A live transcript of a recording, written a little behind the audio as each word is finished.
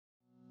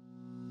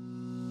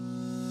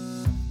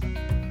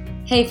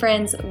Hey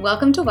friends,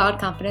 welcome to Wild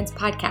Confidence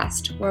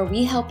Podcast, where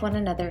we help one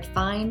another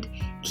find,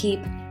 keep,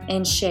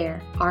 and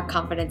share our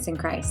confidence in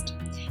Christ.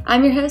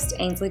 I'm your host,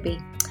 Ainsley B.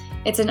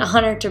 It's an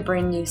honor to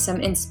bring you some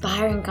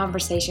inspiring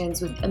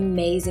conversations with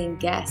amazing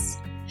guests.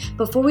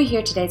 Before we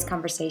hear today's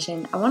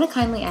conversation, I want to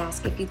kindly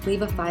ask if you'd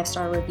leave a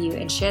 5-star review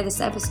and share this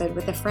episode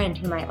with a friend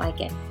who might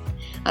like it.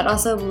 I'd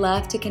also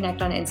love to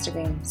connect on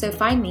Instagram, so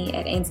find me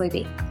at Ainsley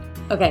B.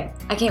 Okay,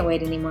 I can't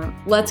wait anymore.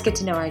 Let's get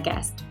to know our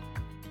guest.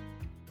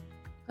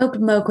 Hope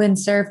Moquin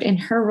served in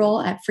her role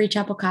at Free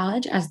Chapel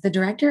College as the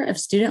Director of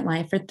Student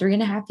Life for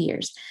 3.5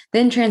 years,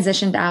 then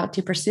transitioned out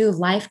to pursue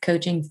life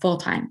coaching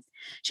full-time.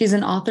 She's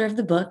an author of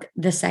the book,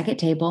 The Second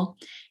Table,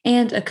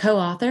 and a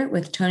co-author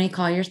with Tony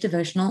Collier's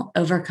devotional,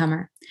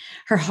 Overcomer.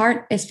 Her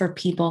heart is for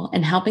people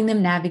and helping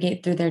them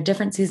navigate through their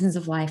different seasons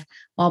of life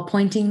while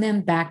pointing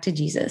them back to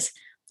Jesus.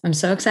 I'm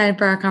so excited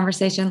for our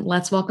conversation.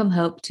 Let's welcome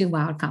Hope to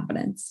Wild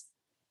Confidence.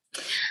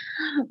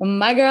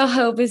 My girl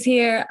Hope is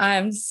here.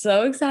 I'm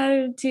so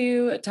excited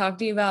to talk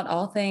to you about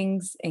all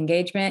things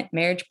engagement,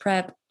 marriage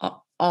prep,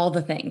 all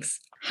the things.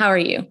 How are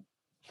you?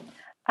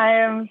 I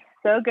am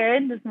so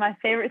good. This is my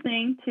favorite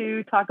thing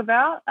to talk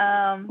about.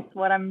 It's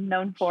what I'm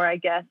known for, I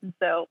guess. And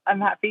so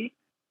I'm happy.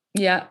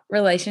 Yeah,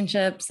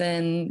 relationships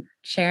and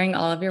sharing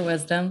all of your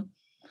wisdom.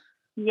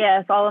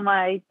 Yes, all of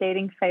my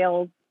dating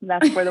fails.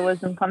 That's where the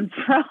wisdom comes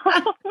from.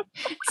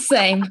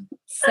 Same.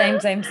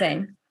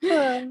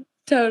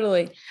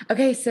 Totally.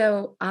 Okay.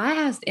 So I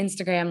asked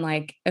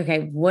Instagram,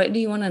 okay, what do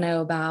you want to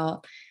know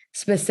about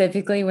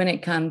specifically when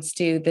it comes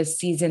to the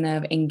season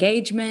of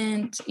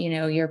engagement?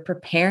 You're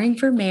preparing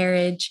for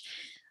marriage.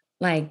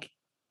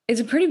 It's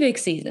a pretty big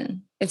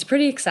season. It's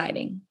pretty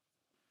exciting.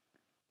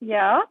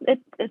 Yeah,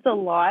 it's a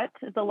lot.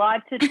 It's a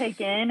lot to take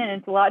in, and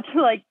it's a lot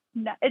to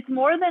it's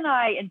more than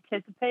I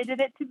anticipated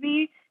it to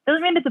be.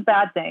 Doesn't mean it's a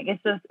bad thing.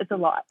 It's a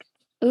lot.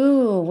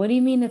 Ooh, what do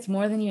you mean it's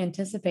more than you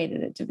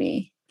anticipated it to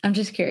be? I'm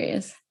just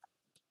curious.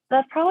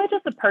 That's probably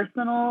just a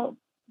personal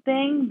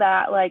thing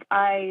that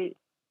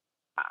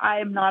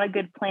I'm not a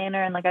good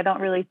planner, and I don't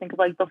really think of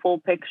the full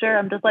picture.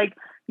 I'm just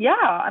yeah,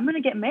 I'm going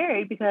to get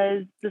married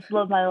because this is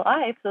love my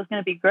life. So it's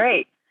going to be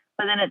great.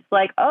 But then it's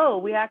oh,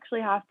 we actually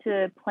have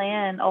to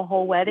plan a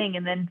whole wedding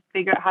and then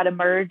figure out how to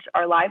merge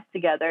our lives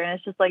together. And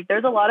it's just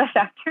there's a lot of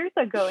factors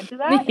that go into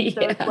that. And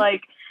so it's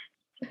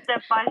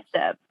step by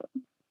step.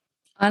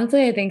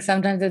 Honestly, I think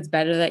sometimes it's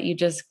better that you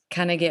just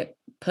kind of get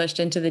pushed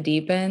into the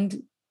deep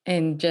end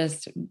and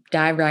just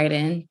dive right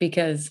in,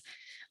 because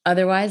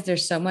otherwise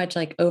there's so much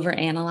over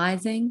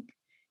analyzing.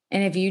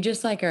 And if you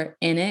just are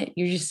in it,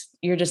 you're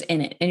just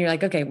in it and you're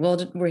okay,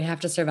 well, we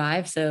have to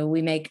survive. So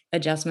we make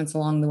adjustments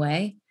along the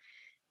way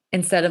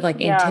instead of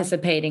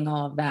anticipating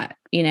all of that,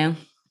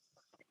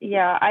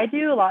 Yeah, I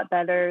do a lot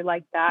better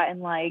like that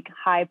in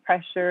high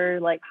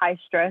pressure, high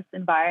stress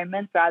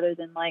environments rather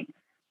than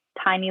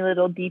tiny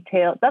little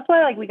details. That's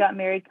why we got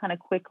married kind of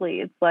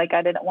quickly. It's I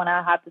didn't want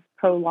to have this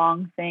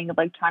prolonged thing of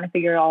trying to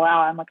figure it all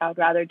out. I'm I would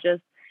rather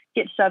just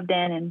get shoved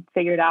in and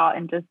figure it out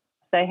and just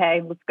say,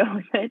 hey, let's go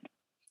with it.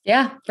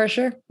 Yeah, for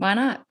sure. Why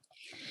not?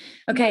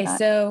 Okay.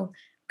 So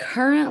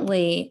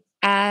currently,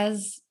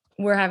 as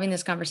we're having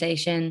this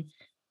conversation,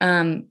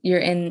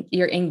 you're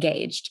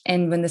engaged.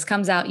 And when this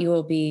comes out, you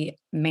will be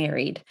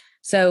married.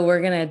 So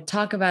we're going to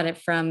talk about it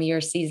from your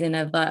season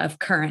of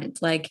current.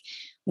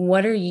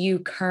 What are you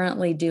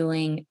currently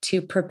doing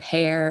to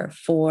prepare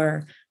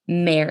for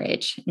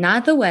marriage?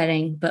 Not the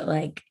wedding, but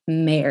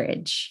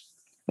marriage.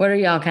 What are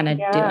y'all kind of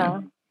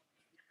doing?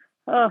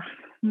 Oh,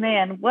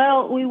 man.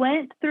 Well, we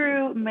went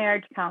through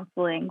marriage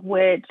counseling,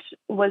 which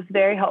was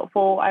very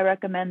helpful. I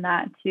recommend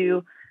that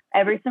to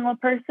every single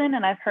person.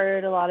 And I've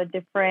heard a lot of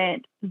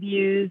different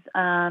views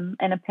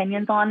and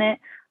opinions on it,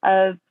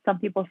 of some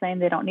people saying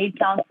they don't need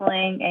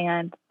counseling.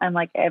 And I'm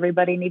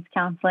everybody needs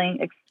counseling,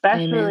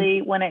 especially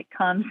Amen. When it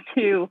comes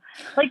to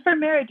for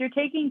marriage, you're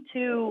taking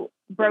two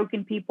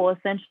broken people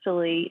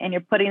essentially, and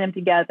you're putting them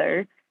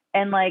together.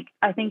 And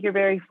I think you're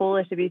very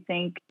foolish if you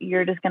think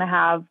you're just going to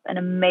have an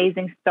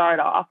amazing start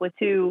off with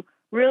two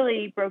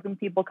really broken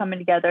people coming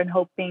together and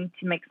hoping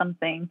to make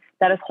something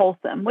that is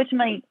wholesome, which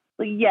might,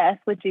 yes,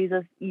 with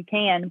Jesus you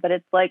can, but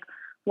it's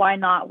why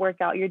not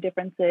work out your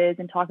differences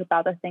and talk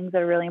about the things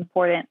that are really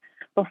important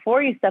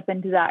before you step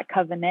into that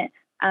covenant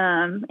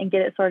and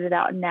get it sorted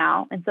out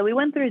now. And so we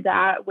went through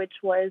that, which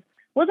wasn't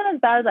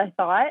as bad as I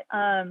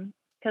thought.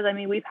 Because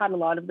we've had a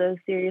lot of those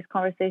serious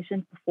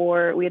conversations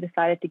before we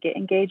decided to get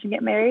engaged and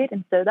get married.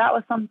 And so that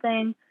was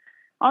something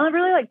on a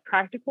really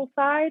practical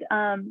side.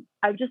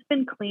 I've just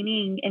been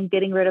cleaning and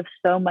getting rid of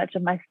so much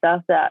of my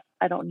stuff that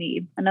I don't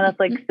need. I know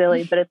that's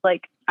silly, but it's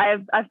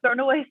I've thrown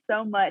away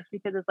so much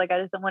because it's I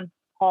just don't want to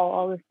haul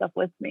all this stuff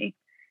with me.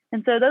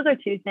 And so those are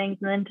two things.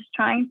 And then just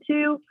trying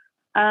to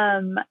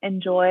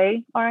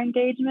enjoy our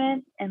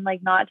engagement and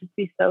not just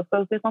be so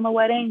focused on the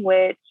wedding,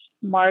 which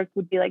Mark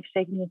would be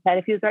shaking his head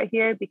if he was right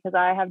here, because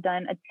I have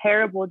done a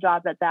terrible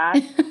job at that.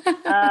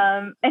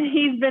 And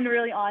he's been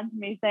really on to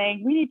me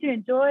saying, we need to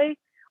enjoy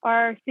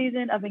our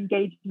season of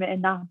engagement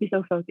and not be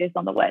so focused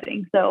on the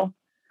wedding. So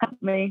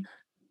help me.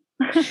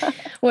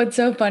 What's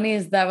so funny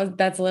is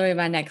that's literally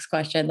my next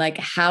question. Like,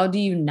 how do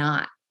you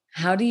not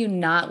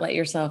let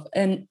yourself,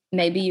 and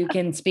maybe you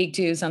can speak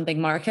to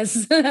something Mark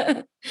has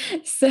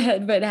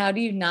said, but how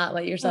do you not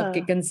let yourself Uh,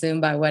 get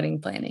consumed by wedding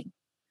planning?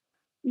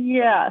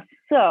 yeah.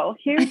 So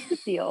here's the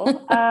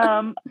deal.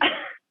 I'm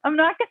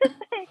not gonna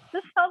say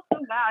this sounds so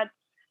bad.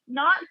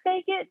 Not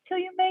fake it till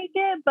you make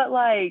it, but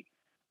like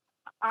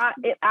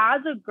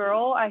as a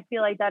girl, I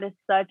feel like that is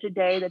such a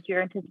day that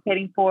you're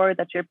anticipating for,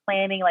 that you're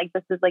planning. Like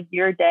this is like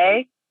your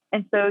day,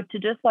 and so to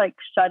just like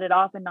shut it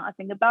off and not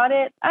think about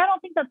it, I don't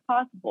think that's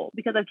possible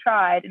because I've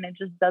tried and it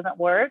just doesn't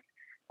work.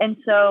 And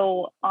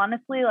so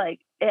honestly, like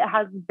it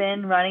has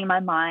been running my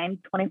mind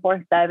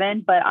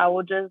 24/7, but I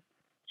will just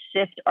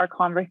shift our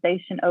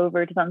conversation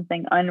over to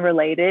something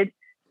unrelated,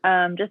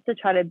 just to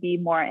try to be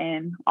more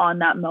in on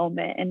that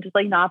moment and just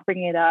like not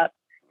bring it up.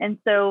 And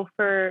so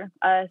for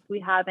us, we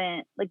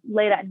haven't, like,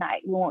 late at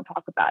night, we won't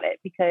talk about it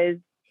because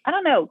I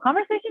don't know,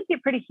 conversations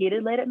get pretty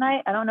heated late at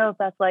night. I don't know if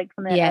that's like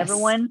something that Yes.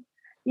 everyone,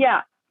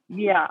 yeah,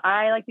 yeah.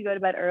 I like to go to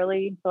bed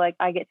early. So like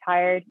I get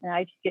tired and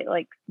I just get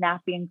like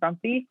snappy and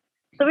grumpy.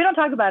 So we don't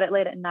talk about it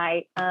late at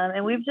night.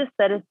 And we've just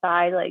set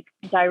aside like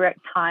direct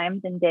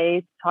times and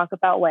days to talk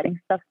about wedding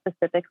stuff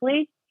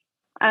specifically.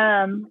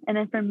 And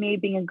then for me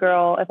being a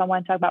girl, if I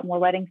want to talk about more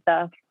wedding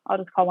stuff, I'll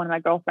just call one of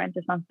my girlfriends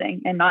or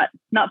something and not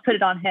put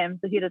it on him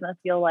so he doesn't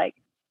feel like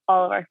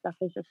all of our stuff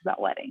is just about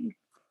weddings.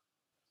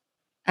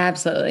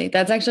 Absolutely.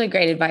 That's actually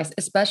great advice,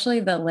 especially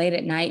the late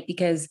at night,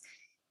 because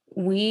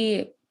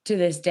we, to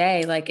this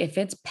day, like if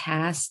it's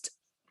past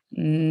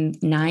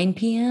 9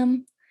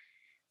 p.m.,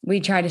 we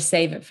try to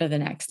save it for the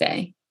next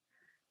day.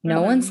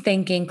 No one's Mm-hmm.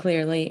 thinking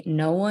clearly.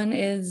 No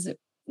one's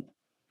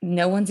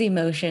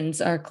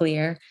emotions are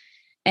clear.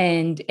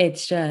 And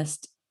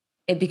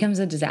it becomes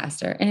a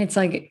disaster. And it's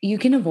like, you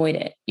can avoid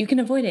it. You can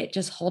avoid it.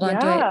 Just hold on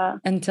to it Yeah.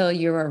 until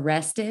you're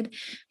arrested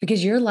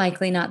because you're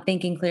likely not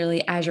thinking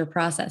clearly as you're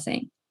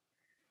processing.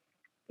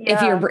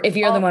 Yeah. If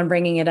you're the All one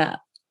bringing it up.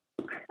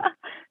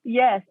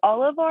 yes,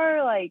 all of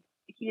our like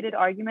heated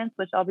arguments,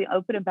 which I'll be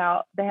open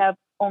about, they have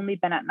only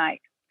been at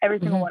night. Every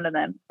single Mm-hmm. one of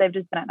them, they've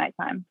just been at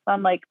nighttime. So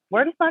I'm like,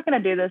 we're just not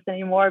going to do this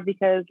anymore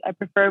because I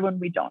prefer when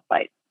we don't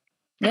fight.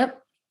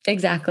 Yep,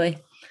 exactly.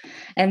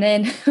 And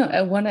then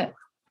I want to,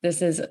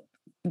 this is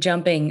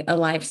jumping a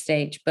life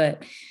stage,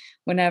 but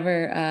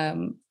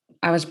whenever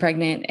I was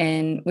pregnant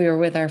and we were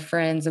with our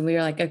friends and we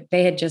were like,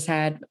 they had just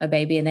had a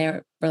baby and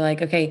were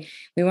like, okay,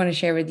 we want to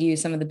share with you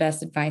some of the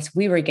best advice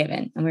we were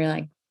given. And we were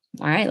like,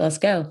 all right, let's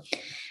go.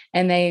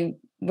 And they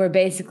were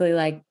basically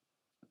like,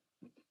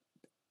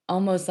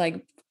 almost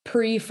like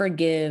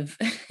pre-forgive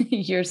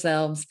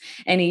yourselves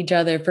and each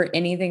other for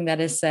anything that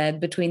is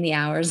said between the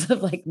hours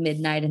of like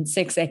midnight and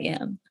 6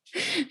 a.m.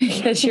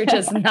 because you're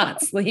just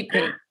not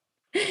sleeping.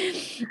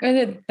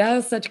 That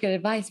was such good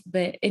advice,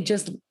 but it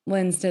just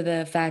lends to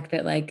the fact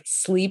that like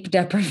sleep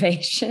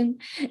deprivation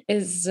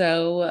is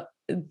so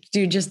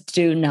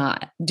do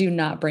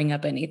not bring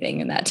up anything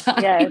in that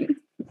Yes, time.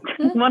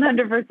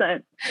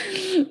 100%.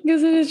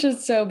 Because it is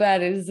just so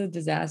bad. It is a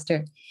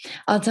disaster.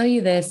 I'll tell you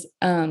this,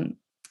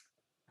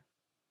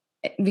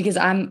 because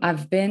I'm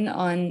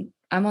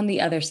on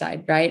the other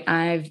side, right?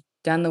 I've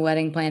done the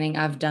wedding planning.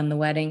 I've done the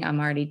wedding. I'm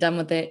already done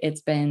with it.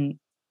 It's been,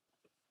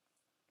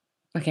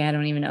 okay, I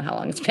don't even know how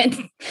long it's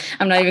been.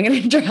 I'm not even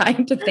going to try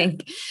to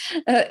think.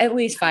 At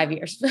least 5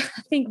 years.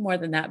 I think more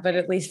than that, but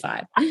at least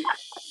 5.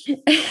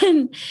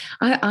 And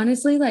I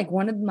honestly, like,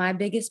 one of my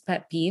biggest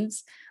pet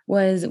peeves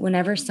was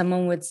whenever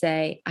someone would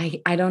say,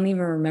 I don't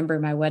even remember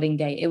my wedding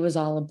day. It was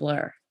all a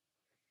blur.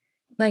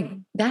 Like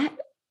that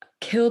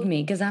killed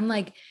me because I'm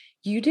like,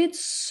 you did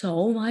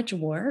so much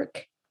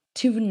work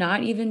to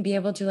not even be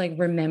able to like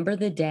remember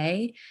the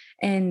day.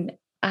 And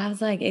I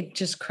was like, it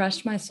just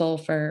crushed my soul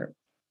for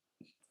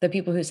the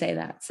people who say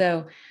that.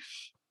 So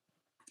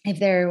if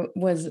there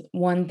was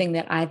one thing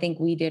that I think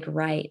we did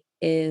right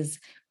is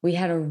we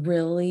had a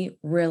really,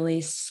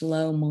 really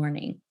slow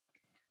morning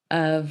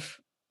of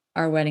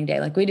our wedding day.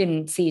 Like we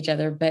didn't see each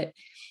other, but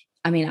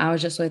I mean, I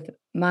was just with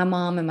my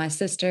mom and my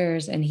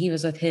sisters, and he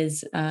was with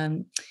his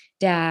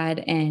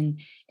dad,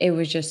 and it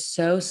was just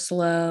so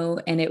slow.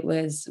 And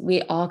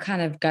we all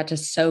kind of got to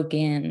soak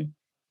in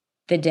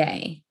the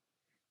day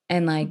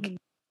and like Mhm.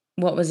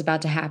 what was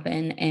about to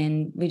happen.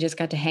 And we just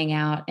got to hang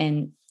out.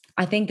 And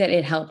I think that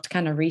it helped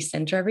kind of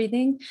recenter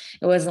everything.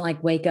 It wasn't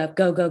like, wake up,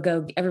 go, go,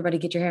 go, everybody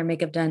get your hair and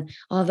makeup done.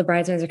 All the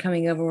bridesmaids are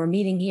coming over. We're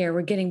meeting here.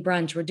 We're getting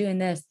brunch. We're doing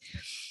this.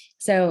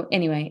 So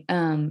anyway,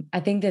 I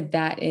think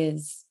that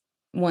is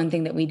one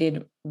thing that we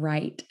did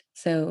right.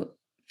 So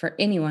for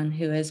anyone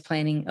who is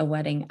planning a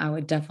wedding, I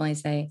would definitely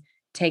say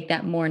take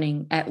that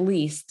morning at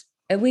least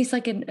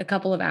like a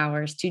couple of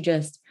hours to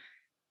just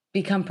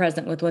become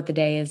present with what the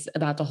day is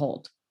about to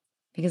hold.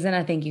 Because then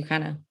I think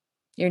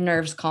your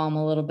nerves calm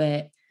a little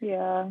bit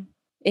Yeah.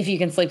 if you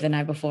can sleep the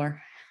night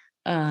before.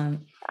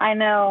 I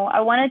know.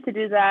 I wanted to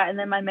do that, and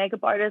then my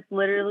makeup artist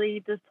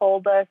literally just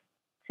told us,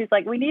 she's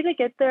like, "We need to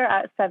get there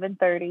at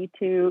 7:30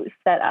 to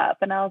set up."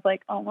 And I was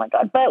like, "Oh my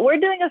god!" But we're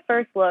doing a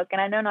first look, and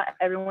I know not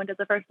everyone does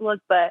a first look,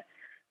 but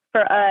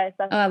for us,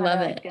 that's Oh, I kind of love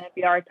like it. going to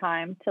be our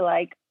time to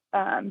like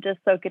just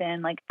soak it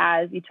in like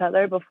as each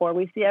other before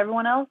we see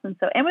everyone else. And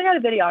so, and we got a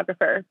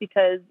videographer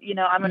because, you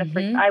know,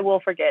 Mm-hmm. I will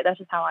forget. That's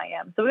just how I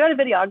am. So we got a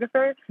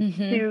videographer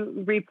Mm-hmm.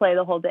 to replay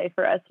the whole day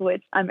for us,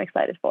 which I'm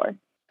excited for.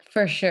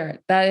 For sure.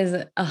 That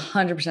is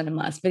 100% a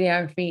must.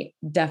 Videography,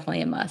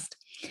 definitely a must.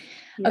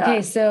 Okay.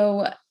 Yeah.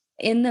 So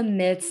in the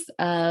midst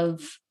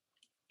of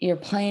your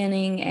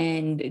planning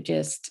and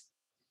just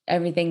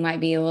everything might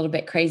be a little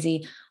bit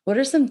crazy, what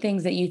are some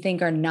things that you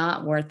think are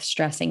not worth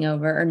stressing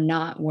over or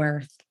not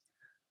worth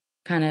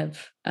kind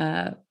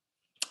of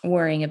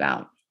worrying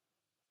about?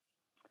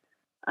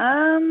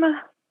 Um,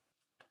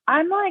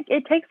 I'm like,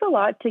 it takes a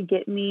lot to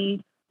get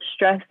me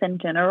stressed in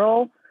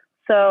general.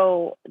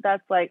 So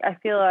that's like, I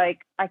feel like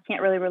I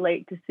can't really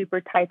relate to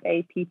super type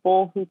A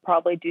people who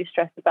probably do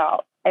stress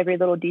about every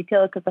little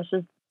detail because that's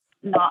just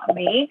not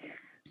me.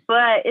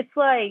 But it's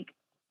like,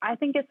 I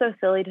think it's so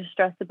silly to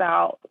stress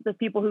about the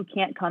people who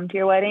can't come to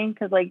your wedding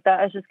because, like,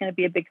 that is just going to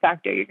be a big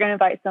factor. You're going to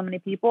invite so many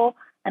people,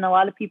 and a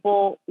lot of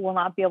people will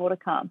not be able to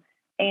come.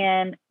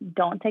 And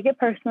don't take it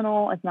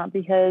personal. It's not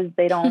because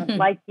they don't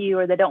like you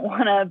or they don't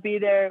want to be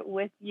there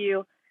with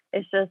you.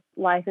 It's just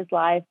life is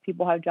life.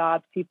 People have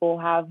jobs, people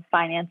have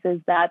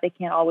finances that they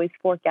can't always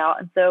fork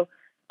out. And so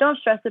don't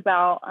stress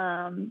about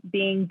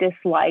being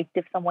disliked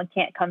if someone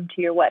can't come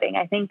to your wedding.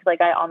 I think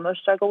like I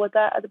almost struggled with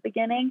that at the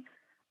beginning.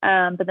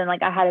 But then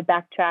like I had to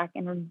backtrack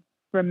and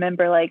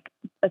remember like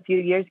a few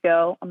years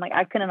ago, I'm like,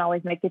 I couldn't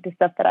always make it to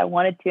stuff that I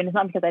wanted to. And it's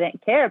not because I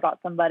didn't care about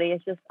somebody.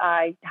 It's just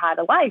I had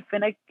a life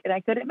and I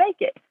couldn't make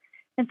it.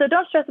 And so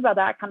don't stress about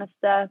that kind of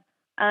stuff.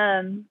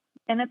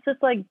 And it's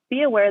just like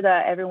be aware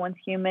that everyone's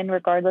human,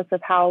 regardless of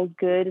how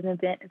good an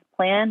event is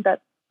planned,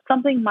 that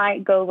something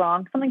might go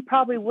wrong. Something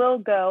probably will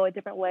go a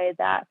different way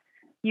that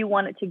you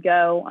want it to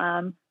go.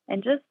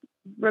 And just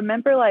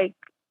remember like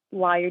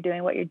why you're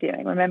doing what you're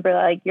doing. Remember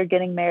like you're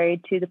getting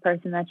married to the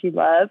person that you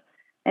love.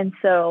 And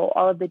so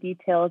all of the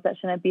details, that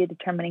shouldn't be a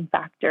determining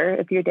factor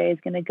if your day is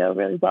going to go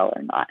really well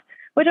or not,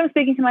 which I'm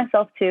speaking to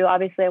myself too.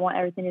 Obviously I want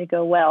everything to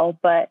go well,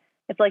 but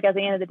it's like at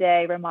the end of the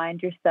day,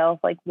 remind yourself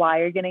like why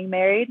you're getting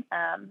married,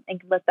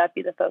 and let that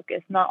be the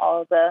focus, not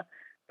all of the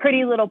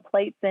pretty little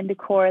plates and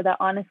decor that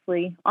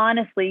honestly,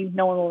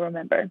 no one will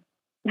remember.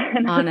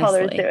 And that's all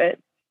there is to Honestly.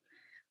 it.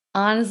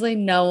 Honestly,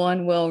 no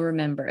one will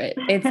remember it.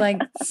 It's like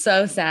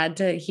so sad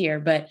to hear,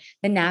 but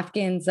the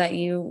napkins that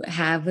you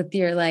have with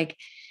your like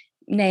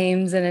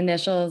names and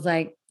initials,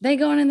 like they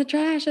going in the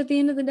trash at the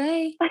end of the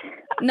day.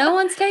 No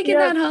one's taking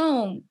Yep, that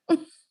home.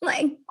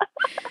 Like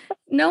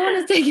no one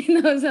is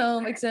taking those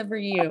home except for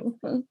you.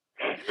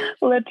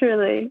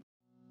 literally.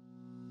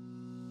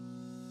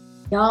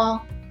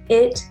 Y'all,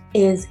 it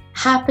is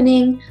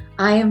happening.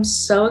 I am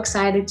so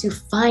excited to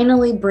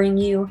finally bring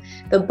you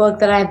the book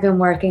that I've been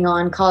working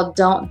on called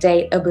Don't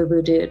Date a Boo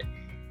Boo Dude.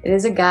 It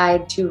is a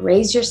guide to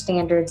raise your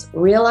standards,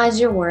 realize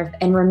your worth,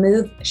 and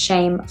remove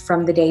shame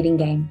from the dating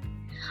game.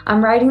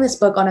 I'm writing this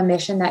book on a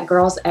mission that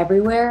girls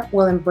everywhere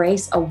will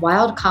embrace a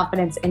wild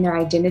confidence in their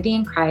identity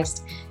in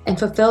Christ and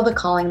fulfill the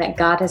calling that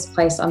God has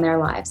placed on their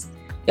lives.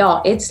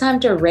 Y'all, it's time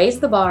to raise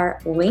the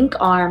bar, link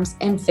arms,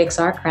 and fix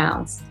our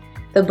crowns.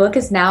 The book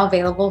is now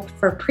available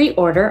for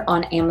pre-order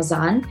on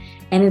Amazon,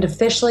 and it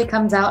officially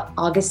comes out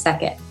August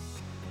 2nd.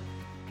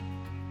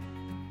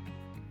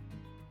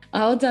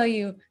 I'll tell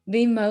you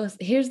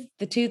here's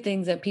the two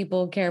things that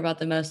people care about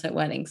the most at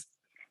weddings: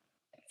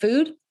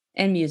 food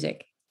and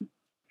music.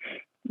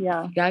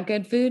 Yeah. If you got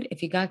good food,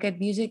 if you got good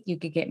music, you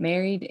could get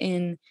married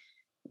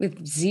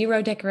with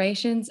zero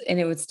decorations and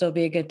it would still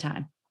be a good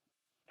time.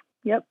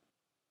 Yep.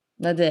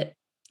 That's it.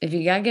 If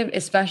you got good,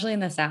 especially in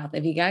the South,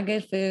 if you got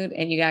good food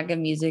and you got good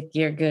music,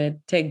 you're good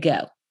to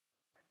go.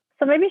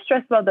 So maybe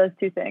stress about those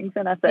two things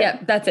and that's it. Yeah,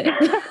 that's it.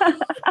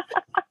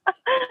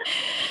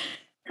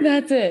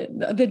 That's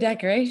it. The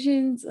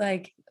decorations,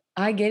 like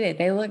I get it.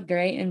 They look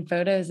great in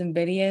photos and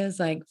videos,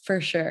 like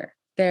for sure.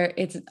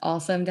 It's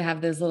awesome to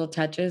have those little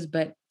touches,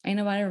 but ain't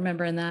nobody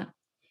remembering that.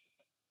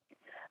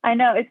 I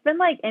know it's been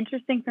like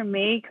interesting for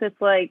me because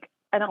it's like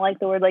I don't like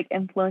the word like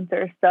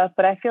influencer stuff,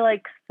 but I feel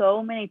like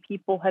so many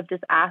people have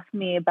just asked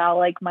me about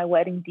like my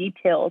wedding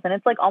details, and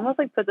it's like almost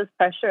like put this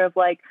pressure of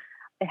like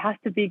it has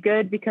to be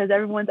good because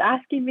everyone's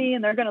asking me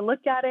and they're gonna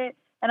look at it,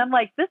 and I'm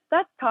like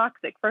that's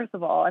toxic first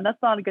of all, and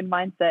that's not a good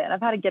mindset, and I've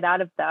had to get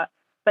out of that.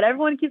 But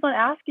everyone keeps on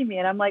asking me,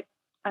 and I'm like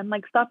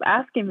stop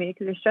asking me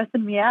because you're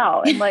stressing me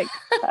out, and like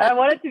I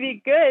want it to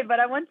be good, but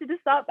I want you to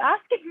stop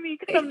asking me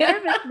because I'm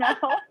nervous now.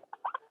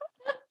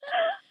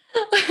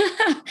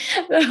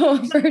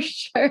 No, for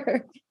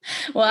sure.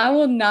 Well, I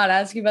will not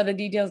ask you about the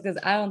details because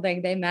I don't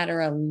think they matter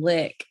a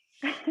lick.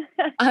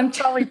 I'm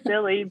probably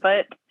silly,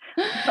 but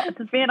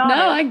just being honest.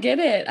 No, I get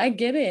it. I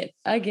get it.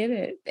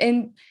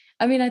 And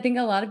I mean, I think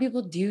a lot of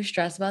people do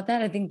stress about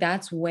that. I think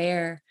that's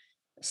where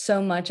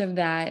so much of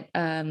that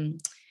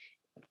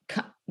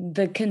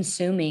the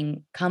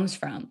consuming comes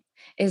from,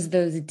 is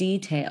those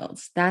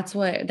details. That's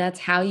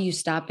how you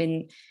stop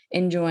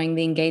enjoying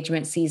the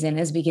engagement season,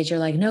 is because you're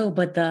like, no,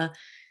 but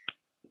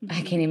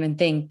I can't even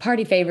think,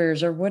 party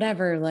favors or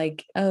whatever,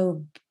 like,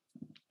 oh,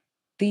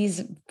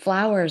 these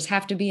flowers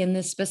have to be in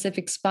this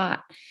specific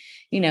spot.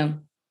 You know,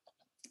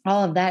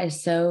 all of that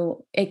is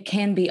it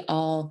can be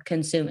all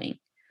consuming.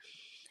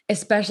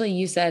 Especially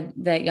you said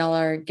that y'all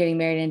are getting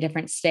married in a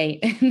different state.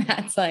 And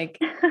that's like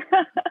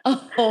a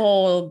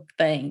whole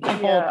thing,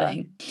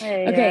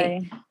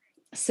 Okay.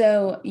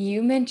 So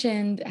you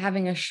mentioned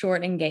having a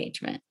short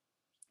engagement,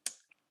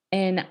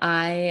 and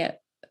I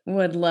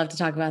would love to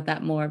talk about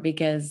that more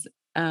because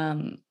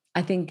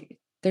I think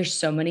there's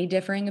so many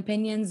differing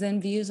opinions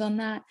and views on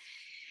that.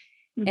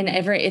 And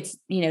it's,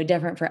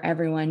 different for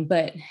everyone,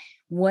 but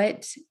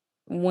what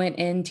went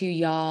into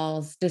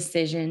y'all's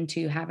decision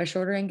to have a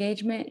shorter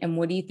engagement, and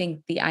what do you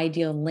think the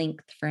ideal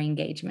length for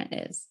engagement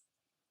is?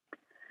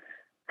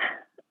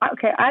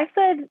 Okay, I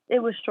said it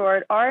was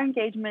short. Our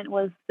engagement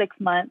was 6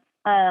 months,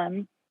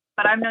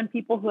 but I've known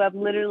people who have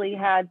literally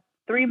had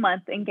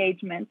 3-month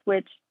engagements,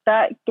 which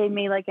that gave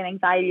me like an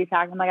anxiety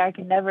attack. I'm like, I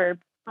can never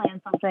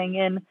plan something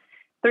in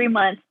 3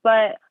 months.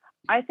 But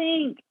I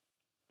think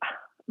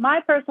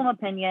my personal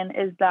opinion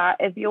is that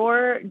if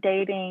you're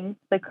dating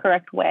the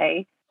correct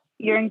way,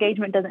 your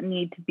engagement doesn't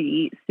need to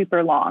be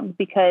super long,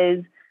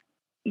 because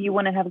you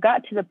wouldn't have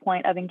got to the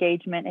point of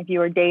engagement if you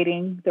were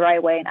dating the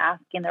right way and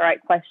asking the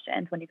right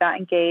questions. When you got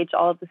engaged,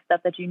 all of the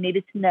stuff that you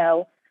needed to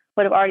know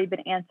would have already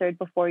been answered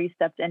before you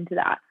stepped into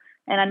that.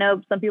 And I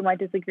know some people might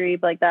disagree,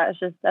 but like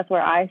that's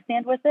where I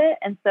stand with it.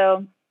 And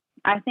so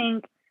I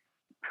think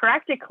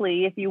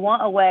practically, if you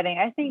want a wedding,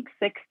 I think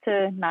 6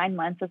 to 9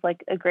 months is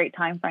like a great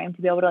time frame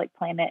to be able to like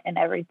plan it and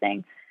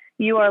everything.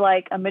 You are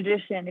like a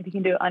magician if you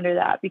can do it under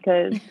that,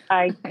 because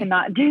I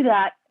cannot do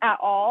that at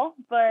all.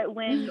 But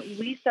when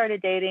we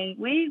started dating,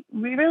 we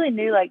really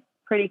knew like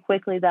pretty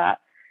quickly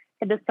that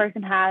if this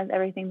person has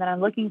everything that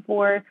I'm looking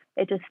for,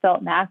 it just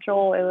felt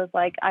natural. It was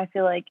like, I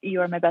feel like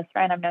you are my best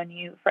friend. I've known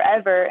you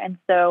forever. And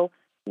so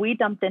we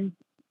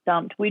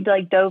we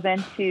like dove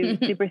into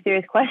super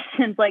serious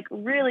questions like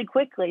really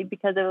quickly,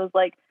 because it was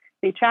like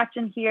the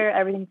attraction here,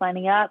 everything's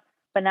lining up.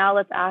 But now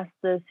let's ask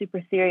the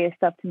super serious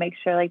stuff to make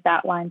sure like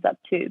that lines up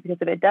too, because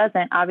if it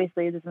doesn't,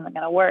 obviously this isn't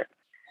going to work.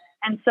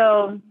 And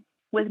so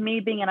with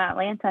me being in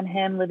Atlanta and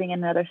him living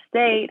in another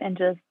state and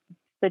just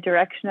the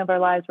direction of our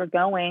lives were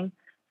going,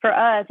 for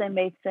us, it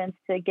made sense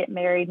to get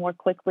married more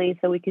quickly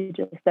so we could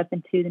just step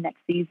into the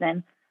next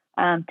season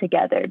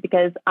together,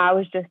 because I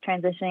was just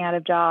transitioning out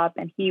of job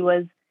and he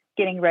was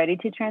getting ready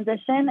to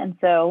transition. And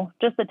so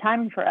just the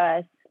timing for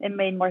us, it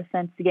made more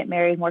sense to get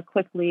married more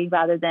quickly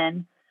rather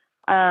than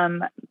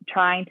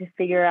trying to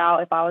figure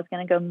out if I was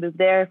going to go move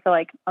there for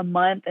like a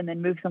month and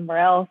then move somewhere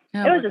else. It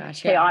was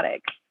just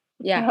chaotic.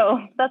 Yeah. So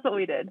that's what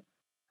we did.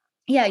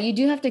 Yeah. You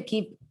do have to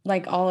keep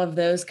like all of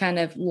those kind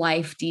of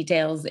life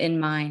details in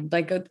mind,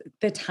 like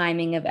the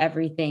timing of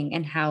everything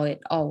and how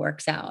it all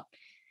works out.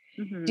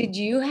 Did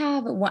you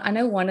have, I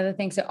know one of the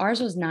things, so ours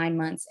was 9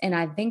 months. And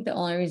I think the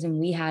only reason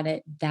we had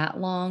it that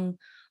long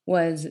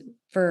was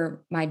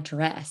for my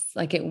dress.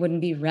 Like it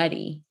wouldn't be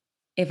ready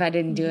if I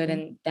didn't do it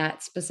in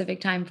that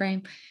specific time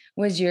frame.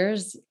 Was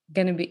yours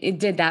going to be,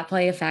 did that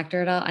play a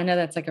factor at all? I know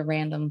that's like a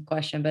random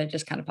question, but it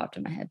just kind of popped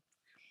in my head.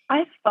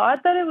 I thought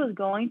that it was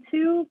going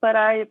to, but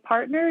I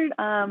partnered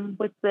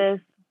with this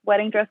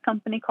wedding dress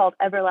company called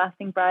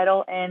Everlasting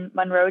Bridal in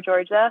Monroe,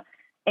 Georgia.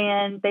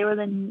 And they were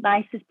the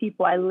nicest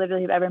people I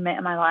literally have ever met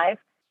in my life.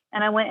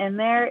 And I went in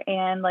there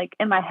and like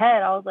in my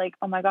head, I was like,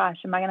 oh my gosh,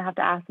 am I going to have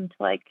to ask them to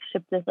like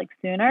ship this like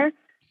sooner? And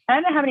I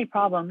didn't have any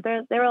problem.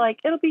 They were like,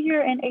 it'll be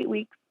here in 8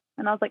 weeks.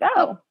 And I was like,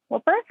 oh,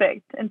 well,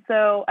 perfect. And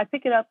so I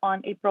picked it up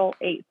on April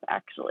 8th,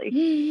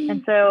 actually.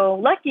 And so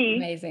lucky,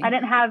 Amazing. I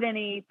didn't have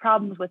any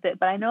problems with it,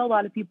 but I know a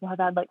lot of people have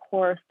had like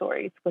horror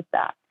stories with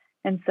that.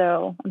 And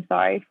so I'm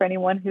sorry for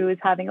anyone who is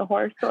having a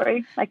horror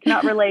story. I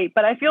cannot relate,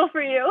 but I feel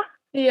for you.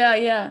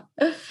 Yeah,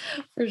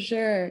 for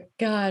sure.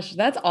 Gosh,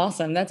 that's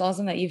awesome. That's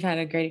awesome that you've had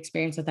a great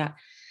experience with that.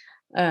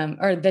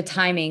 Or the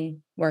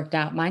timing worked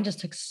out. Mine just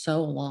took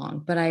so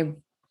long, but I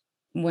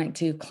went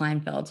to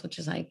Kleinfeld's, which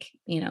is like,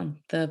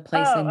 the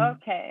place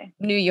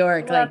in New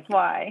York. Well, that's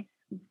why.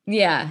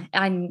 Yeah,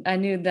 I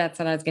knew that's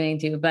what I was getting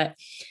to, but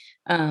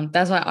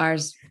that's why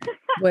ours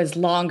was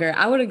longer.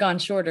 I would have gone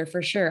shorter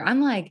for sure. I'm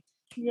like,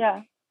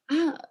 yeah,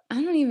 I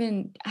don't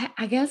even,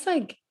 I guess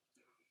like,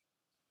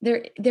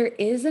 there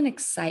is an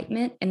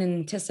excitement and an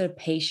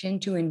anticipation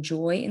to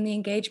enjoy in the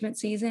engagement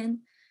season,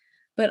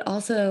 but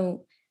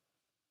also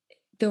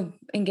the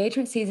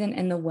engagement season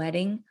and the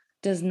wedding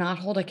does not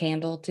hold a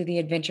candle to the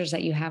adventures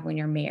that you have when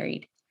you're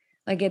married.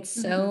 Like it's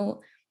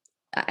so,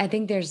 I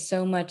think there's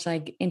so much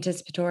like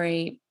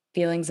anticipatory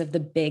feelings of the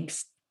big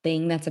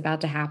thing that's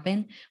about to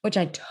happen, which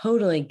I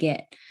totally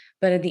get.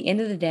 But at the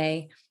end of the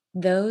day,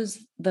 the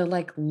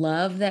like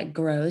love that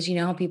grows,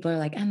 how people are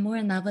like, I'm more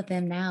in love with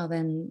them now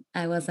than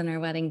I was on our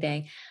wedding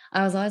day.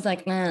 I was always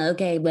like,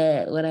 okay,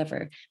 but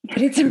whatever.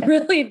 But it's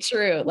really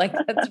true. Like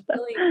that's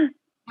really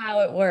how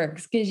it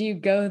works, because you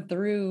go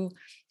through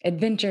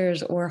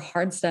adventures or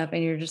hard stuff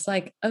and you're just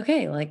like,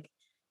 okay, like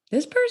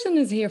this person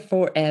is here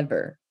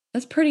forever.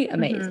 That's pretty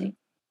amazing.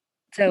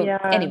 So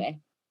anyway,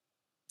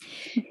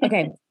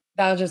 okay,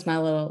 that was just my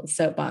little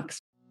soapbox.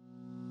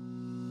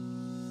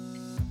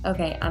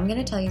 Okay, I'm going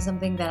to tell you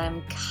something that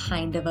I'm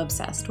kind of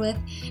obsessed with.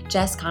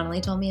 Jess Connolly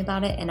told me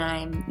about it, and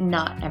I'm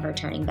not ever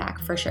turning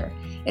back for sure.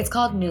 It's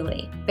called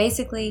Nuuly.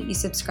 Basically, you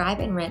subscribe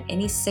and rent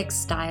any 6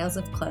 styles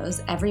of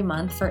clothes every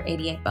month for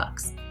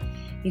 $88.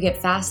 You get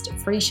fast,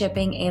 free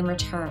shipping and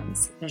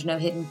returns. There's no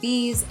hidden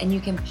fees, and you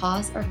can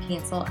pause or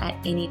cancel at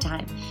any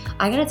time.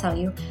 I gotta tell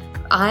you,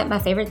 my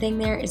favorite thing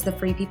there is the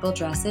Free People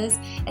dresses,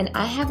 and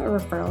I have a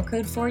referral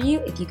code for you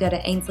if you go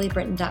to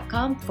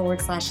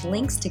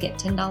AinsleyBritton.com/links to get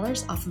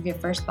 $10 off of your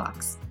first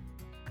box.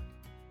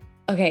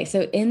 Okay,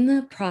 so in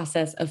the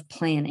process of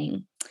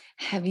planning,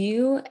 have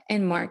you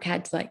and Mark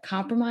had to like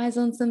compromise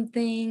on some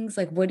things?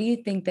 Like, what do you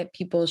think that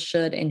people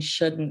should and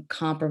shouldn't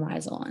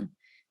compromise on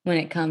when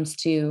it comes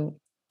to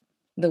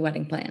the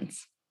wedding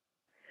plans?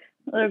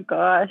 Oh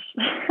gosh.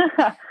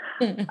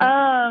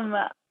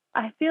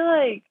 I feel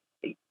like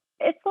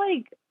it's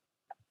like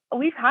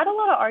we've had a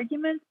lot of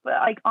arguments, but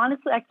like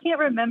honestly, I can't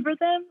remember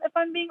them if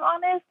I'm being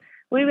honest.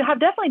 We have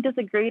definitely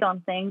disagreed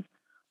on things.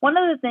 One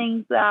of the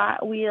things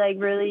that we like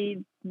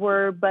really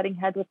were butting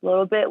heads with a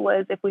little bit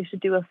was if we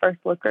should do a first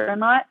look or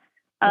not.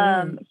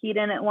 He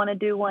didn't want to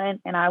do one,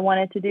 and I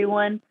wanted to do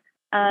one.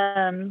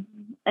 And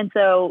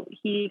so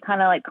he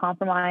kind of like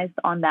compromised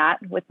on that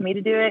with me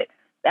to do it.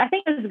 I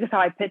think this is just how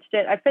I pitched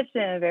it. I pitched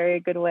it in a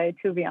very good way,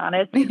 to be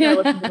honest. He's gonna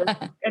listen to this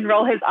and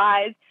roll his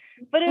eyes.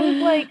 But it was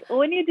like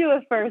when you do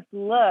a first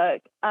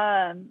look,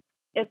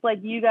 it's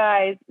like you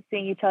guys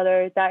seeing each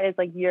other. That is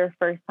like your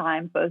first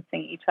time both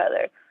seeing each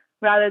other.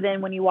 Rather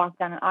than when you walk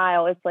down an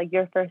aisle, it's like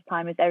your first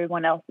time is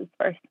everyone else's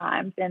first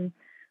times. And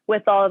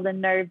with all of the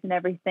nerves and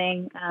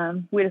everything,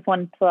 we just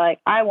wanted to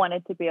like, I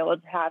wanted to be able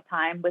to have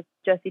time with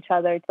just each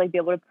other to like be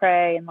able to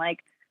pray and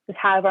like just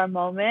have our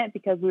moment,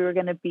 because we were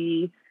going to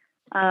be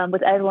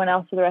with everyone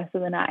else for the rest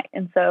of the night.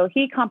 And so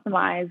he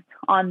compromised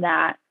on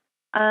that.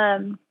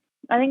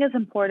 I think it's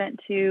important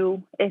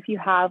to, if you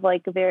have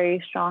like a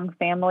very strong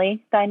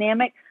family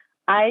dynamic,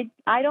 I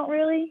don't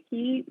really,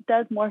 he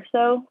does more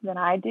so than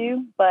I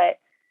do, but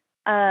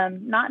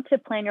not to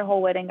plan your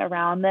whole wedding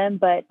around them,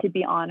 but to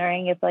be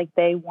honoring if like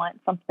they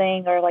want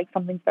something or like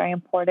something's very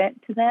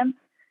important to them.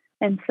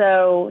 And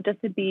so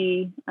just to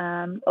be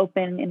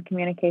open in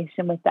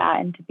communication with that,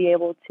 and to be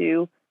able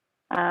to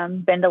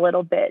bend a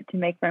little bit to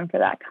make room for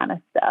that kind of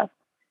stuff.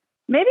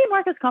 Maybe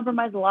Marcus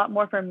compromised a lot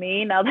more for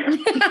me now that I'm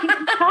thinking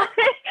about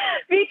it,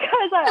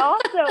 because I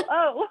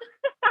also,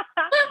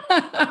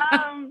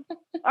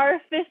 our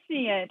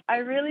officiant, I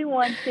really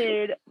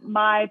wanted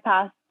my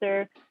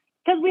pastor,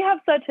 because we have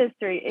such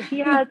history. He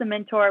has a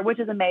mentor, which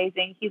is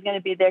amazing. He's going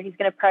to be there. He's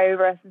going to pray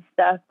over us and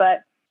stuff,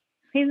 but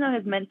he's known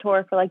his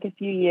mentor for like a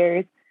few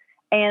years.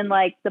 And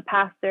like the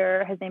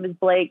pastor, his name is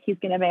Blake. He's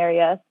going to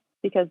marry us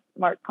because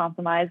Mark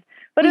compromised.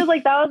 But it was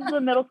like, that was the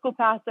middle school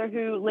pastor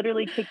who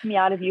literally kicked me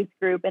out of youth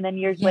group. And then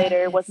years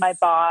later was my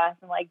boss.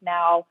 And like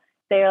now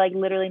they're like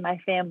literally my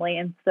family.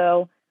 And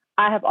so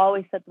I have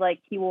always said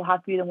like, he will have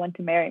to be the one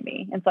to marry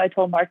me. And so I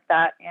told Mark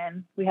that,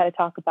 and we had to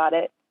talk about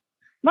it.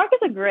 Mark is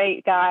a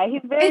great guy.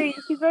 He's very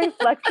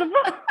flexible.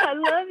 I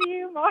love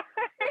you, Mark.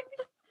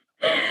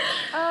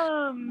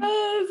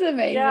 That's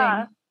amazing.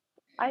 Yeah.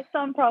 I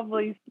sound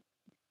probably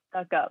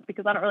stuck up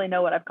because I don't really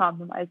know what I've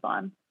compromised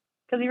on,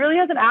 because he really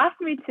hasn't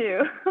asked me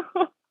to.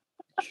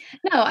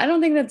 No, I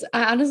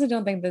honestly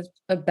don't think that's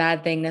a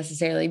bad thing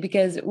necessarily,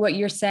 because what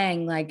you're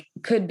saying like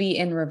could be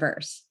in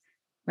reverse,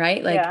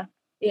 right? Like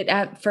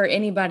for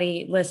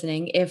anybody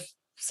listening, if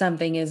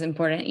something is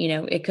important,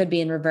 it could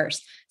be in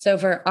reverse. So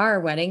for our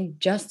wedding,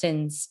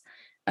 Justin's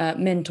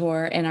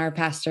mentor and our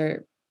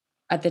pastor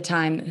at the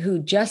time, who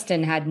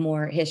Justin had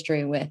more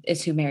history with,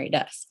 is who married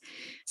us.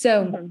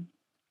 So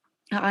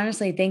I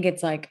honestly think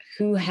it's like,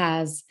 who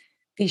has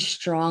the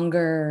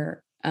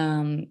stronger,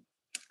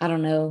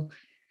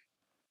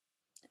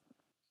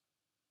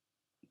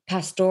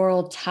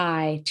 pastoral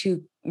tie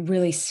to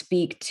really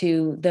speak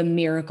to the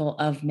miracle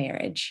of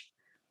marriage,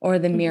 or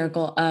the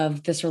miracle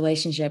of this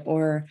relationship,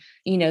 or,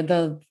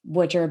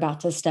 what you're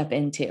about to step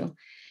into.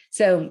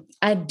 So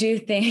I do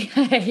think,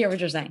 I hear what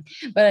you're saying,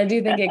 but I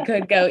do think it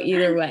could go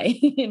either way,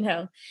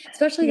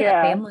 especially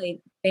that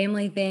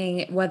family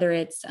thing, whether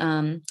it's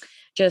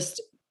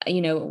just,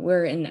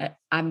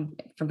 I'm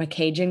from a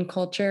Cajun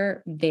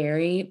culture,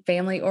 very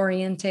family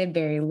oriented,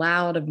 very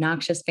loud,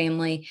 obnoxious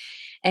family.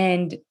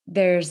 And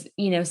there's,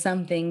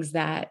 some things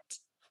that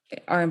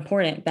are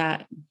important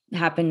that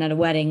happen at a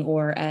wedding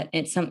or at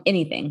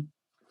anything.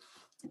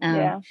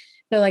 So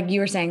like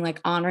you were saying,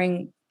 like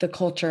honoring the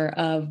culture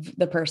of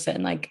the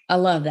person, like I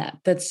love that.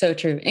 That's so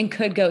true, and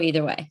could go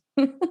either way.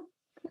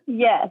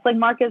 Yes, like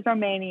Mark is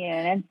Romanian,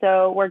 and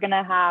so we're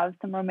gonna have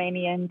some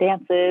Romanian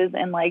dances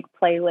and like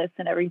playlists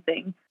and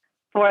everything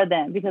for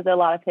them, because a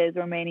lot of his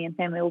Romanian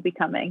family will be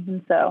coming.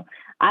 And so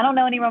I don't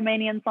know any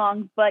Romanian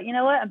songs, but you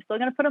know what? I'm still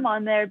gonna put them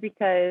on there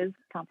because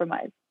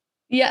compromise.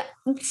 Yeah.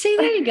 See,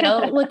 there you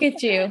go. Look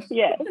at you.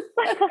 Yes.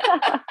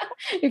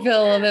 You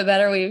feel a little bit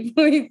better. We've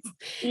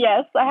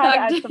yes, I have to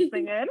add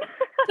something in.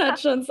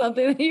 Touched on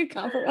something that you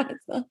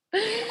compromised on.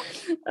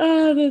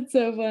 Oh, that's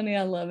so funny.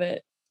 I love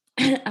it.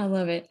 I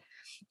love it.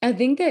 I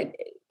think that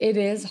it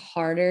is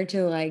harder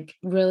to like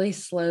really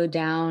slow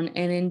down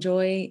and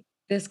enjoy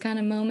this kind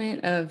of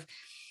moment of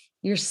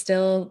you're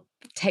still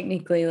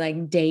technically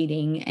like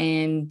dating,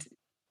 and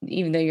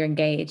even though you're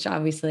engaged,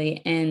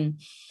 obviously. And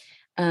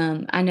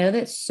I know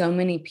that so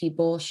many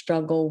people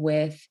struggle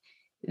with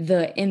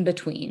the in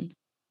between,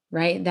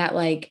 right? That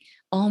like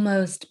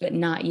almost but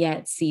not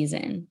yet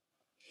season.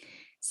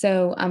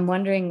 So I'm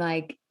wondering,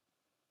 like,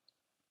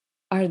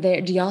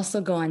 do y'all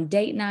still go on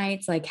date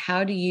nights? Like,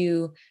 how do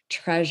you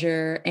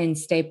treasure and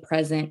stay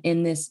present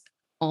in this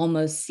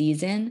almost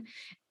season?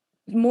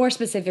 More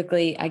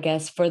specifically, I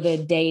guess, for the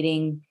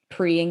dating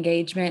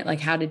pre-engagement,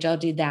 like, how did y'all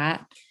do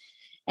that?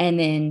 And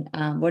then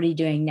what are you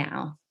doing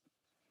now?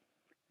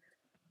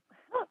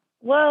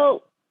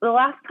 Well, the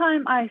last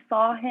time I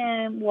saw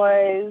him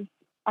was,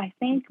 I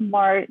think,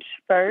 March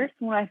 1st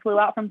when I flew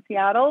out from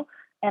Seattle,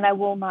 and I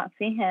will not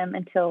see him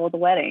until the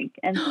wedding.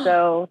 And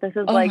so this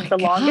is Oh like my the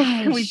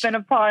longest we've gosh. been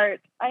apart.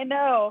 I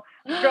know,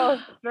 this girl is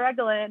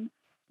struggling,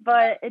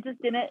 but it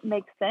just didn't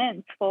make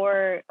sense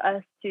for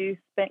us to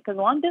spend, because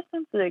long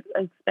distance is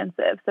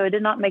expensive. So it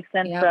did not make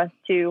sense for Yep. us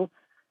to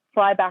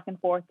fly back and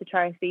forth to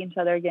try to see each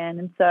other again.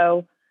 And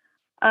so,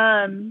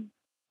 um,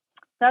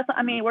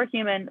 I mean, we're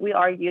human. We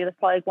argue. That's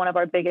probably like one of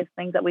our biggest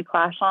things that we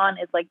clash on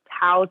is like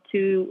how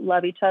to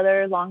love each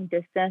other long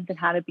distance and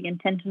how to be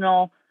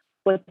intentional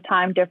with the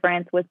time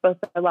difference with both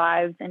our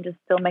lives and just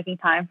still making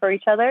time for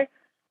each other.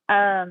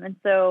 And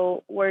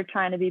so we're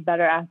trying to be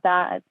better at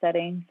that, at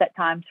setting set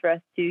times for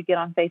us to get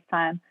on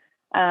FaceTime,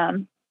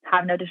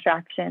 have no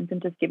distractions,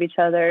 and just give each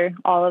other,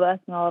 all of us,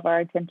 and all of our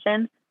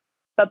attention.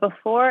 But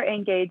before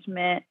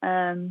engagement,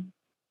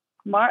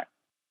 Mark,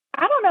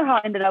 I don't know how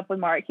I ended up with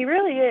Mark. He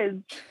really is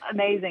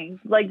amazing,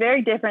 like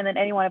very different than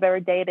anyone I've ever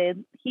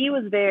dated. He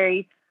was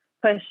very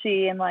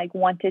pushy and like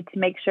wanted to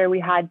make sure we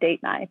had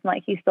date nights.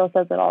 Like he still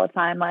says it all the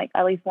time, like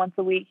at least once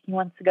a week, he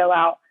wants to go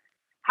out,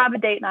 have a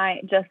date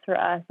night just for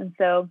us. And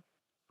so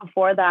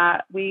before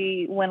that,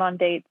 we went on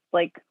dates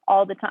like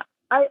all the time.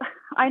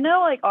 I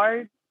know like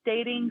our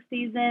dating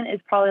season is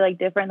probably like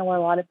different than what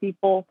a lot of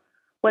people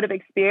would have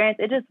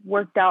experienced. It just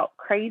worked out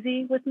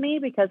crazy with me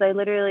because I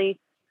literally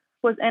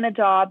was in a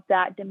job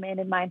that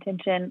demanded my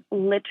attention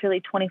literally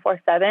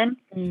 24/7.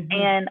 Hmm.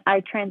 And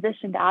I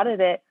transitioned out of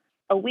it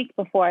a week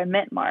before I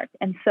met Mark.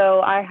 And so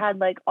I had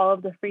like all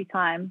of the free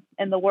time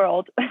in the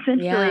world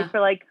essentially Yeah. for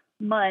like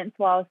months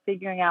while I was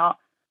figuring out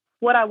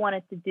what I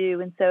wanted to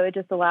do. And so it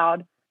just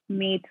allowed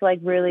me to like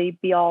really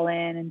be all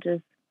in and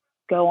just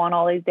go on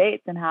all these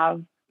dates and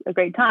have a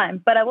great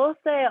time. But I will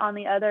say on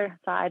the other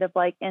side of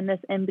like in this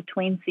in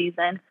between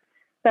season,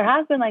 there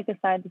has been like a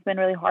side that's been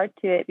really hard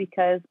to it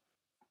because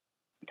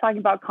talking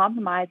about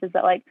compromise is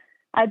that like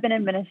I've been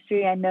in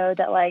ministry. I know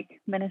that like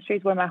ministry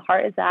is where my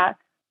heart is at.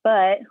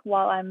 But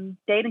while I'm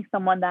dating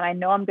someone that I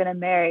know I'm going to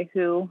marry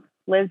who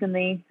lives in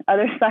the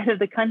other side of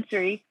the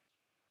country,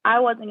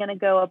 I wasn't going to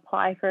go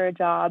apply for a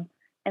job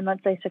in,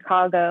 let's say,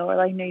 Chicago or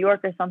like New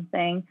York or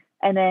something,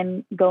 and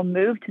then go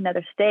move to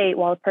another state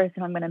while the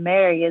person I'm going to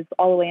marry is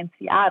all the way in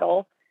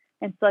Seattle.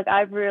 And so, like,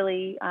 I've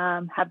really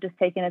have just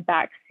taken a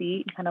back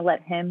seat and kind of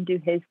let him do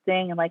his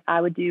thing. And like, I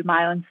would do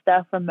my own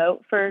stuff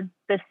remote for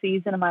this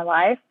season of my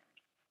life.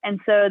 And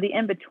so the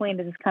in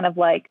between is just kind of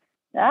like,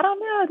 I don't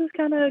know, just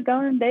kind of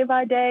going day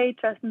by day,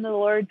 trusting the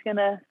Lord's going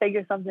to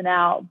figure something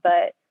out.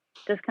 But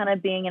just kind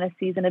of being in a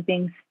season of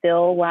being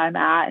still where I'm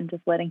at and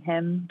just letting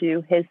him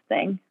do his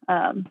thing.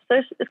 So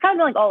it's kind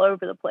of like all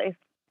over the place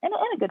in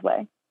a good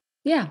way.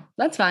 Yeah,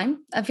 that's fine.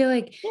 I feel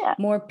like Yeah.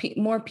 more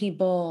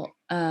people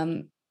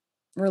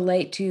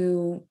relate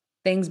to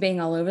things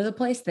being all over the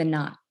place than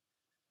not.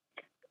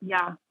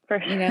 Yeah,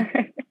 for You know,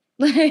 sure.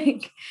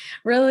 like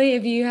really,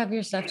 if you have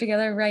your stuff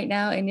together right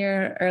now in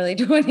your early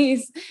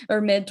 20s or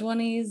mid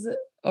 20s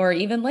or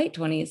even late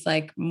 20s,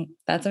 like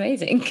that's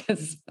amazing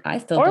because I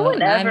still Or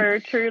don't, and whenever,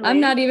 I'm truly.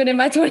 not even in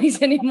my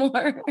 20s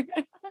anymore.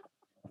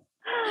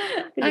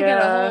 I got a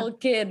Yeah. whole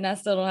kid and I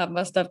still don't have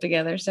my stuff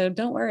together. So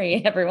don't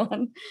worry,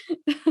 everyone.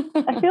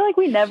 I feel like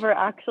we never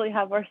actually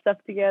have our stuff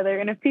together.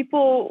 And if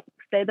people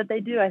say that they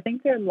do, I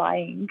think they're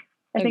lying.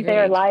 I think they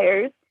are Agreed.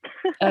 liars.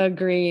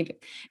 Agreed.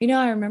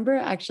 I remember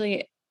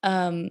actually,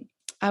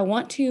 I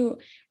want to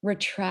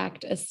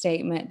retract a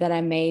statement that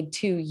I made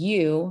to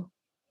you,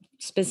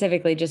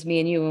 specifically just me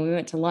and you, when we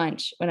went to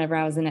lunch whenever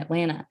I was in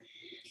Atlanta.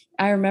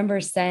 I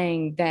remember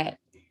saying that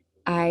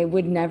I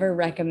would never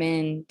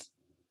recommend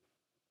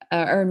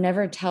or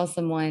never tell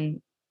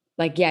someone,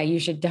 like, yeah, you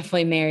should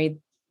definitely marry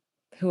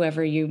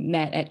whoever you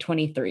met at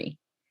 23.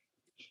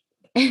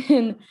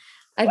 And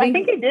I I think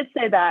think you did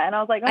say that. And I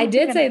was like, I oh, she's did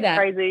going to say be that.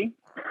 crazy.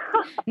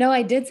 No,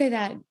 I did say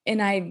that.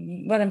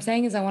 And what I'm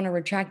saying is I want to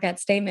retract that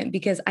statement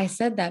because I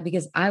said that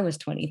because I was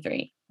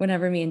 23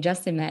 whenever me and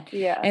Justin met.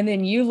 Yeah. And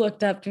then you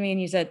looked up to me and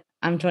you said,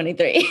 I'm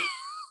 23.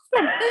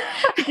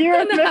 Do you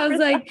And I remember was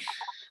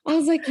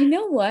that? like, you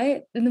know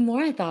what? And the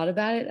more I thought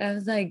about it, I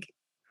was like,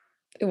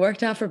 it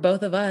worked out for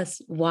both of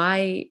us.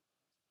 Why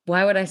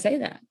would I say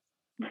that?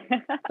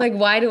 Like,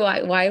 why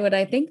would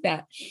I think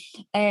that?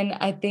 And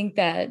I think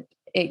that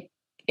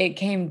it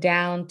came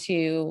down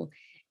to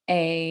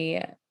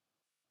a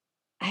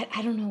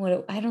I don't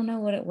know I don't know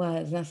what it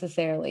was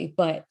necessarily,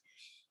 but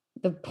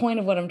the point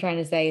of what I'm trying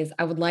to say is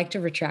I would like to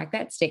retract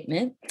that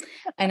statement,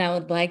 and I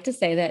would like to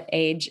say that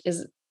age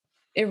is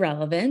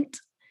irrelevant,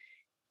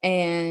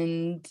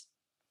 and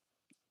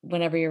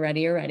whenever you're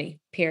ready, you're ready.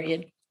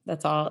 Period.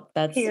 That's all.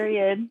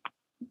 Period.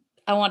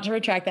 I want to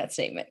retract that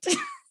statement.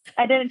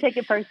 I didn't take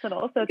it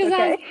personal, so it's Because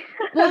okay.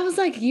 I was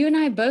like, you and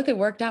I both, it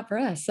worked out for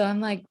us. So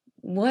I'm like,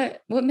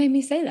 what made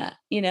me say that?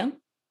 You know?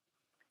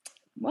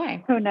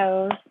 Why? Who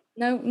knows?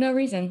 No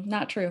reason.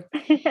 Not true.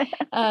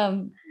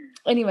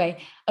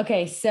 Anyway,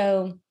 okay.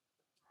 So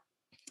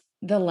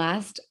the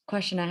last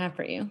question I have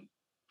for you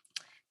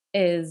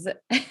is,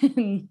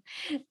 I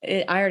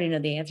already know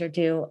the answer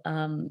to,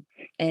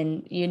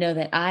 and you know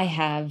that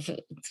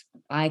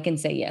I can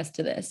say yes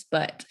to this,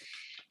 but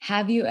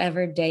have you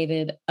ever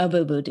dated a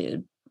boo-boo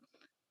dude?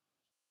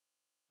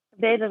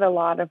 Dated a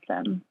lot of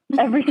them.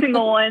 Every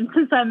single one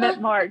since I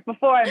met Mark.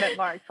 Before I met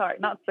Mark. Sorry,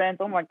 not since.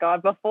 Oh my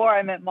God. Before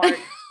I met Mark.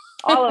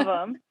 All of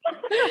them.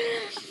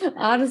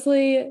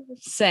 Honestly,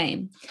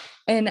 same.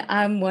 And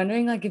I'm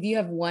wondering, like, if you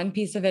have one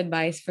piece of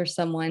advice for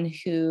someone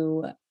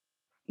who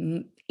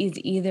is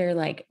either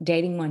like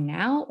dating one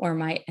now or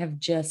might have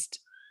just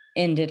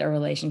ended a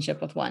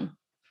relationship with one.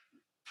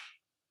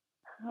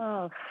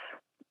 Oh,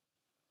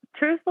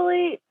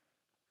 truthfully,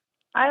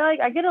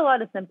 I get a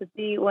lot of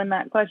sympathy when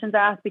that question's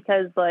asked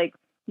because like,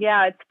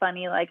 yeah, it's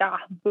funny, like,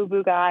 boo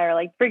boo guy or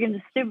like freaking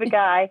just stupid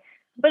guy.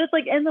 But it's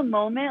like in the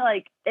moment,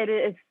 like it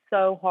is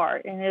so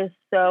hard and it is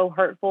so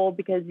hurtful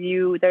because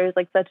there's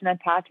like such an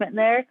attachment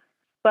there.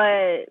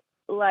 But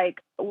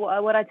like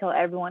what I tell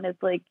everyone is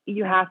like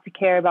you have to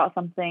care about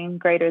something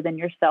greater than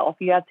yourself.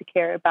 You have to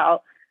care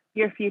about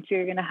your future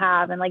you're gonna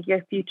have and like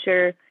your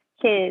future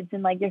kids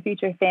and like your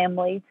future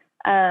family.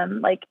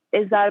 Like,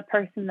 is that a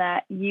person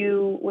that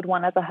you would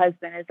want as a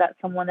husband? Is that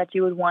someone that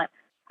you would want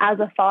as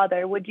a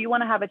father? Would you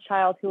want to have a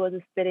child who was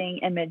a spitting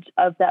image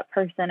of that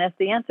person? If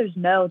the answer is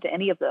no to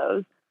any of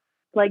those,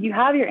 like you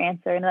have your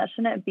answer, and that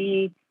shouldn't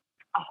be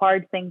a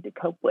hard thing to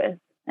cope with.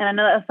 And I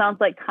know that sounds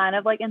like kind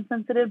of like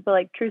insensitive, but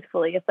like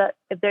truthfully, if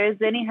there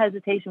is any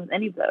hesitation with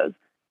any of those,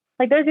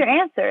 like there's your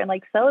answer, and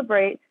like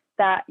celebrate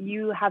that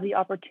you have the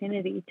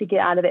opportunity to get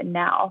out of it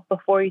now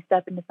before you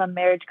step into some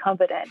marriage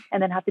covenant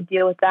and then have to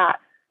deal with that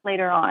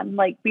later on.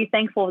 Like be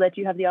thankful that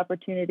you have the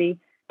opportunity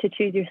to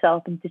choose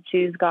yourself and to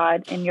choose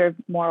God and your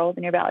morals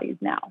and your values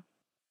now.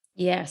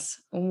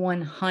 Yes,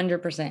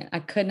 100%. I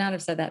could not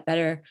have said that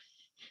better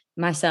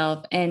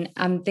myself. And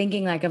I'm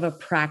thinking like of a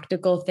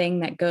practical thing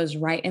that goes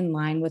right in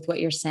line with what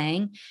you're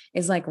saying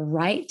is like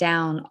write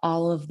down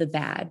all of the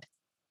bad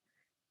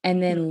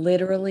and then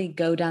literally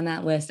go down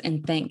that list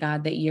and thank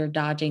God that you're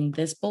dodging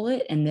this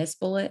bullet and this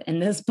bullet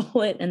and this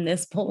bullet and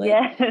this bullet.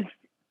 Yes.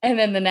 And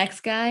then the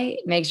next guy,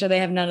 make sure they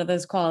have none of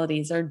those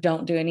qualities or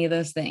don't do any of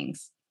those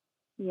things.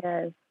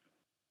 Yes.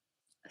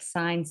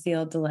 Signed,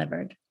 sealed,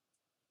 delivered.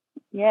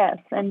 Yes.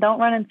 And don't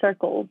run in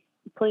circles,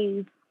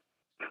 please.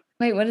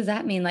 Wait, what does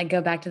that mean? Like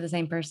go back to the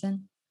same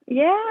person?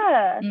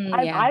 Yeah.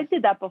 Yeah. I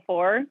did that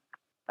before.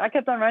 I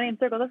kept on running in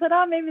circles. I said,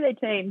 maybe they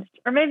changed.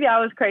 Or maybe I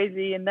was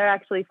crazy and they're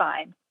actually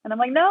fine. And I'm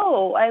like,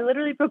 no, I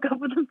literally broke up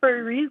with them for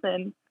a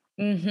reason.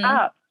 Mm-hmm.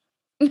 Stop.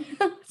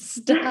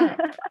 Stop.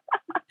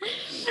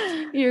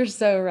 You're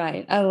so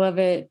right. I love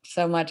it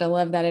so much. I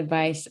love that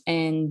advice.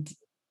 And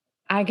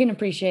I can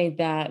appreciate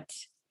that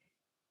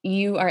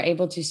you are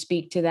able to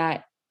speak to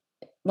that.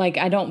 Like,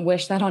 I don't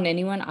wish that on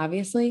anyone,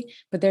 obviously,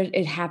 but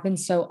it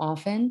happens so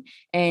often.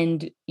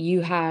 And you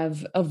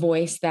have a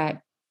voice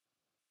that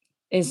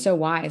is so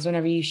wise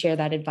whenever you share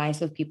that advice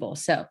with people.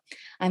 So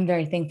I'm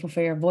very thankful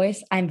for your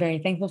voice. I'm very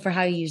thankful for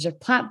how you use your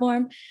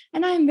platform.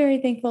 And I'm very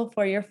thankful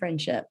for your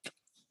friendship.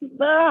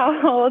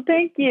 Oh,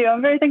 thank you.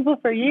 I'm very thankful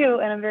for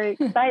you. And I'm very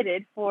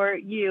excited for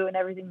you and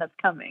everything that's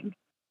coming.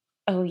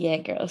 Oh, yeah,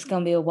 girl. It's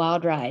going to be a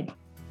wild ride.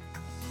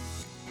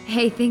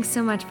 Hey, thanks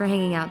so much for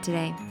hanging out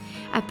today.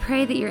 I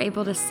pray that you're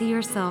able to see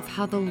yourself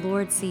how the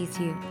Lord sees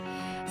you,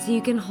 so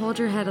you can hold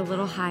your head a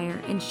little higher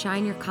and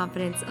shine your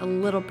confidence a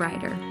little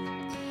brighter.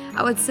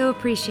 I would so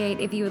appreciate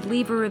if you would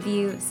leave a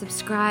review,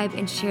 subscribe,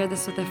 and share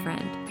this with a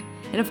friend.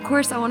 And of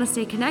course, I want to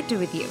stay connected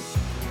with you.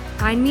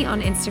 Find me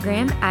on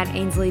Instagram at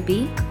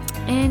AinsleyB,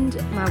 and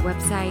my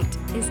website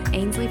is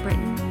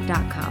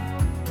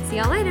AinsleyBritton.com. See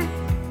y'all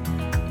later.